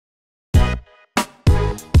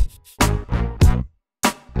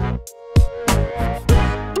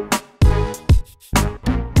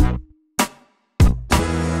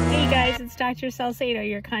It's Dr. Salcedo,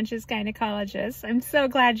 your conscious gynecologist. I'm so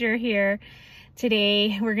glad you're here.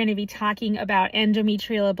 Today, we're going to be talking about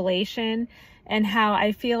endometrial ablation and how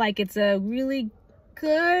I feel like it's a really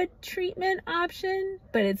good treatment option,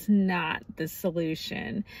 but it's not the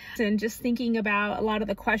solution. And just thinking about a lot of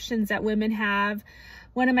the questions that women have.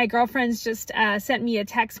 One of my girlfriends just sent me a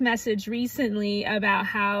text message recently about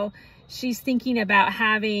how she's thinking about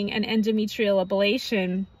having an endometrial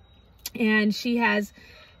ablation, and she has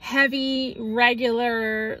heavy,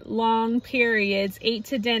 regular, long periods, 8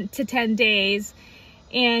 to 10 days,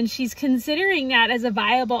 and she's considering that as a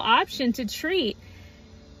viable option to treat.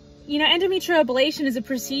 You know, endometrial ablation is a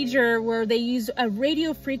procedure where they use a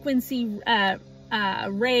radio frequency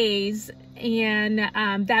rays,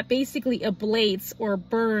 and that basically ablates or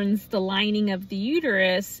burns the lining of the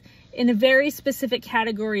uterus in a very specific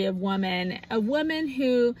category of woman, a woman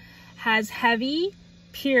who has heavy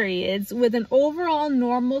periods with an overall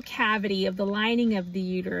normal cavity of the lining of the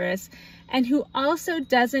uterus, and who also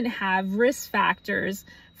doesn't have risk factors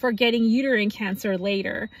for getting uterine cancer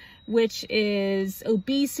later, which is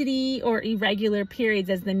obesity or irregular periods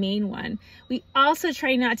as the main one. We also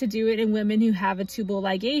try not to do it in women who have a tubal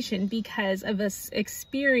ligation because of an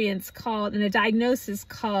experience called, and a diagnosis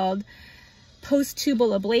called, post-tubal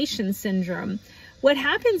ablation syndrome. What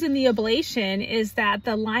happens in the ablation is that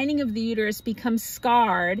the lining of the uterus becomes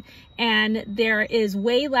scarred and there is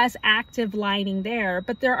way less active lining there,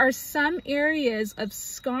 but there are some areas of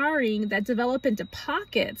scarring that develop into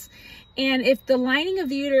pockets. And if the lining of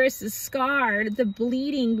the uterus is scarred, the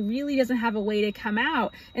bleeding really doesn't have a way to come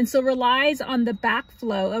out, and so relies on the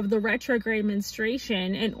backflow of the retrograde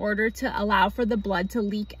menstruation in order to allow for the blood to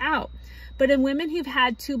leak out. But in women who've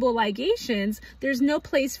had tubal ligations, there's no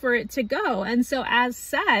place for it to go. And so as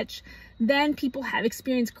such, then people have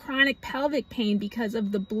experienced chronic pelvic pain because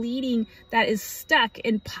of the bleeding that is stuck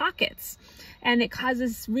in pockets. And it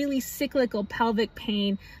causes really cyclical pelvic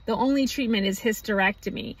pain. The only treatment is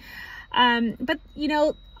hysterectomy. But, you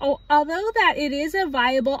know, although that it is a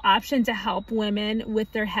viable option to help women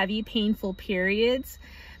with their heavy, painful periods,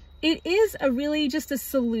 it is really just a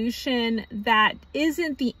solution that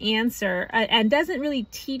isn't the answer and doesn't really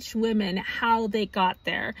teach women how they got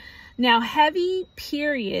there. Now, heavy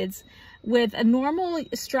periods with a normal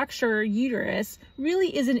structure uterus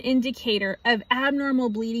really is an indicator of abnormal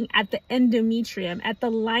bleeding at the endometrium, at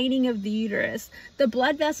the lining of the uterus. The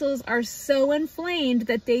blood vessels are so inflamed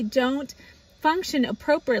that they don't function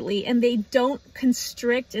appropriately, and they don't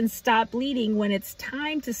constrict and stop bleeding when it's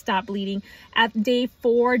time to stop bleeding at day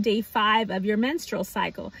 4, day 5 of your menstrual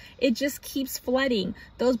cycle. It just keeps flooding.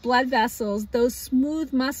 Those blood vessels, those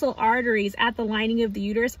smooth muscle arteries at the lining of the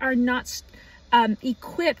uterus are not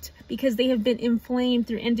equipped because they have been inflamed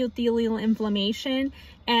through endothelial inflammation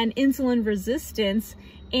and insulin resistance,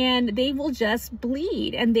 and they will just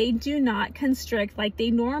bleed, and they do not constrict like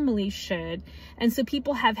they normally should. And so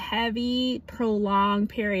people have heavy, prolonged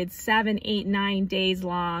periods, 7, 8, 9 days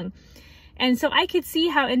long. And so I could see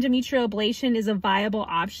how endometrial ablation is a viable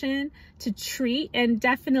option to treat, and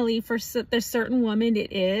definitely for the certain woman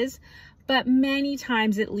it is, but many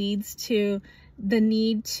times it leads to the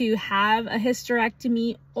need to have a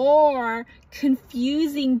hysterectomy or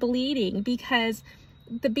confusing bleeding because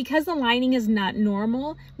the lining is not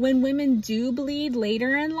normal. When women do bleed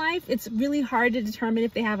later in life, it's really hard to determine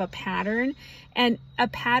if they have a pattern, and a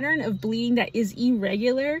pattern of bleeding that is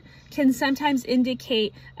irregular can sometimes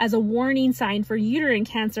indicate as a warning sign for uterine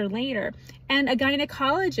cancer later. And a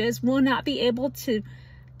gynecologist will not be able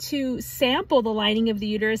to sample the lining of the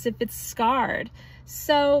uterus if it's scarred.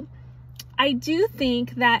 So I do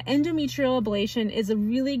think that endometrial ablation is a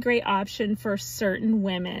really great option for certain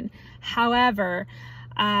women. However,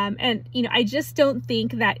 and you know, I just don't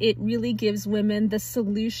think that it really gives women the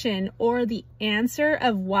solution or the answer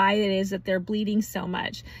of why it is that they're bleeding so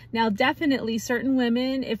much. Now, definitely certain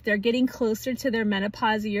women, if they're getting closer to their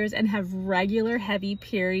menopause years and have regular heavy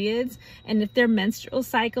periods, and if their menstrual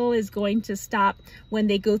cycle is going to stop when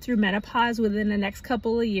they go through menopause within the next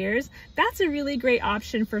couple of years, that's a really great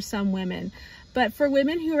option for some women. But for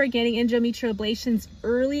women who are getting endometrial ablations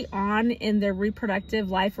early on in their reproductive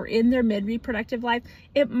life or in their mid-reproductive life,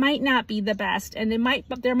 it might not be the best. And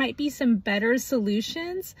there might be some better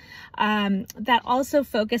solutions that also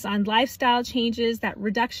focus on lifestyle changes, that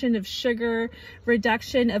reduction of sugar,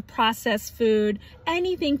 reduction of processed food,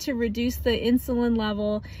 anything to reduce the insulin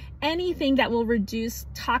level anything that will reduce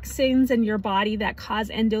toxins in your body that cause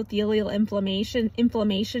endothelial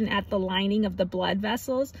inflammation at the lining of the blood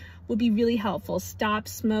vessels would be really helpful. Stop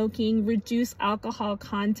smoking, reduce alcohol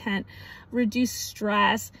content, reduce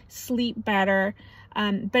stress, sleep better,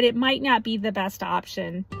 but it might not be the best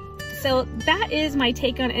option. So that is my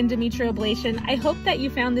take on endometrial ablation. I hope that you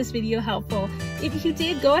found this video helpful. If you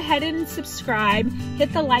did, go ahead and subscribe,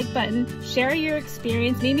 hit the like button, share your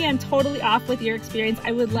experience. Maybe I'm totally off with your experience.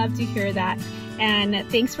 I would love to hear that. And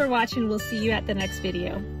thanks for watching. We'll see you at the next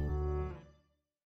video.